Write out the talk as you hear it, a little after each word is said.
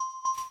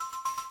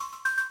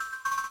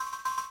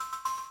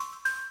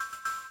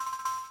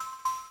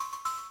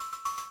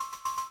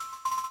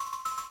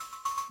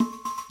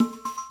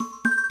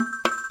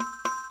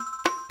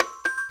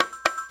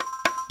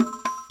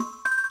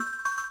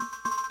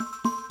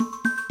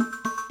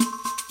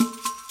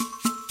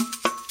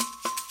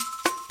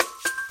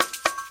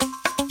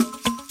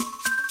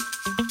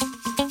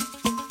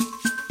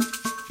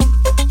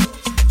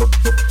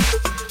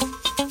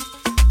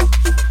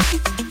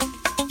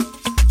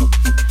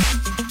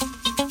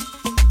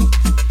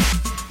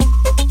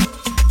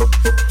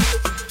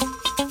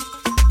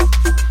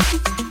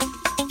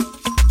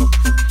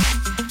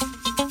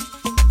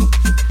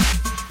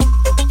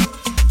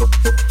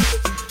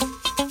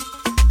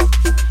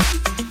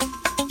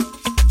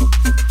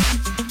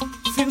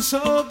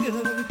Feels so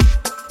good.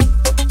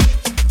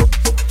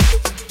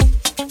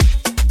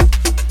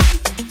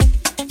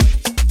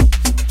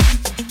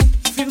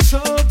 Feels so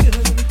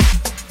good.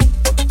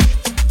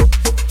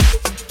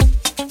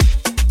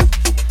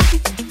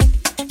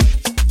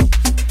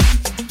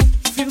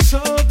 Feels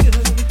so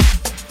good.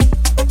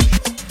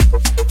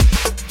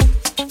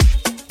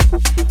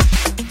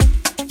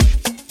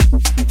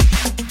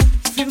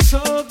 Feels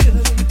so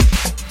good.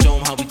 Show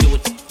 'em how we do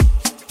it.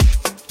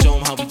 Show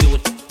 'em how we do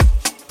it.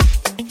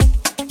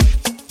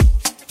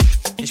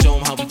 And show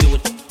 'em how we do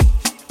it.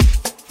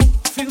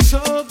 Feels so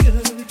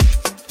good.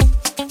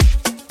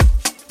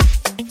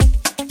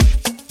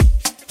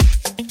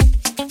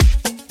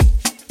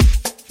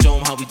 Show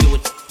 'em how we do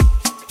it.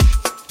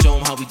 Show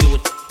 'em how we do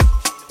it.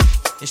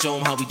 And show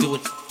 'em how we do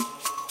it.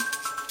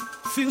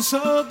 Feels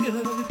so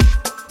good.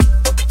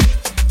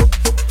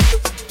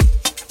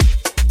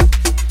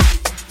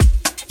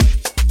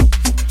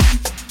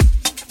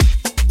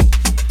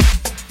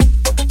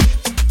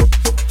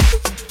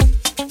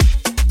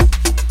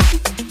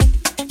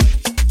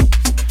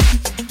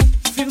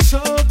 Feels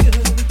so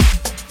good.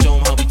 Show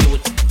 'em how we do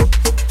it.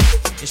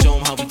 And show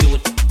 'em how we do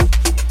it.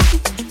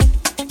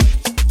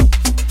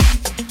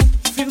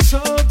 Feels so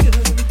good.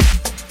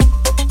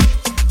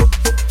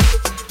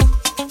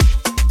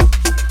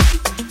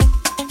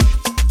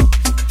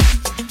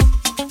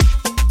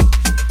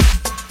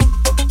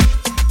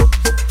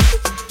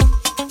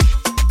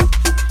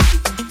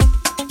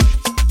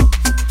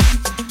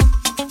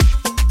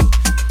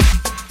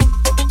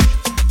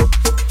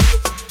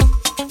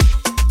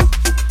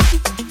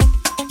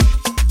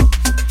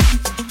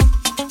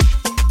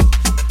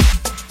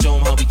 Show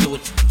 'em how we do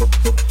it.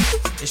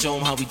 And show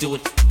 'em how we do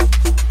it.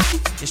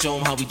 And show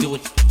 'em how we do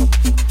it.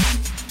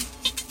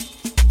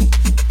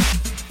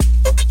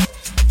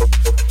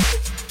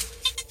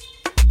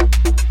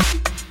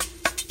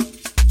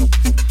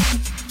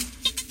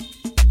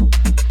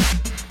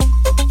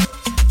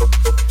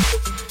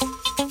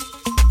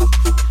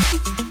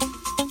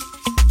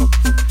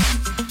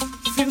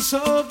 Feels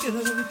so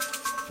good.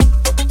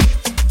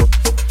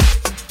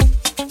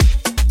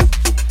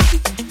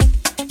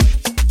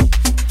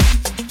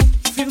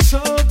 Feels so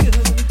good.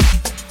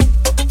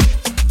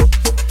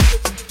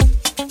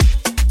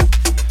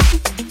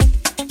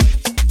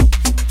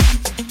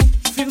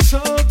 Feels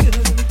so good.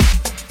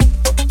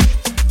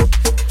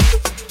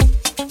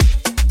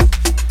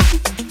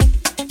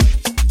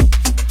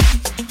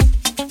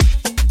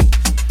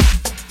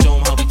 Show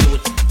 'em how we do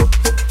it.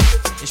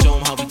 And show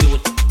 'em how we do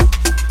it.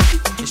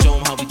 And show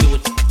 'em how we do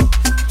it.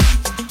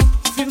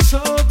 Feels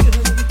so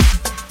good.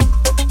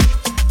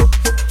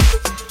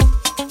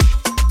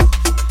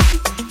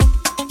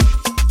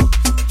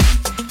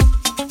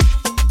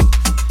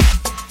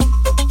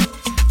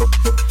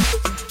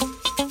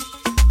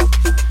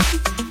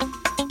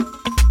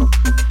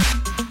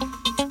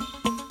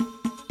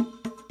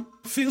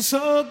 Feels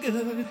so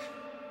good.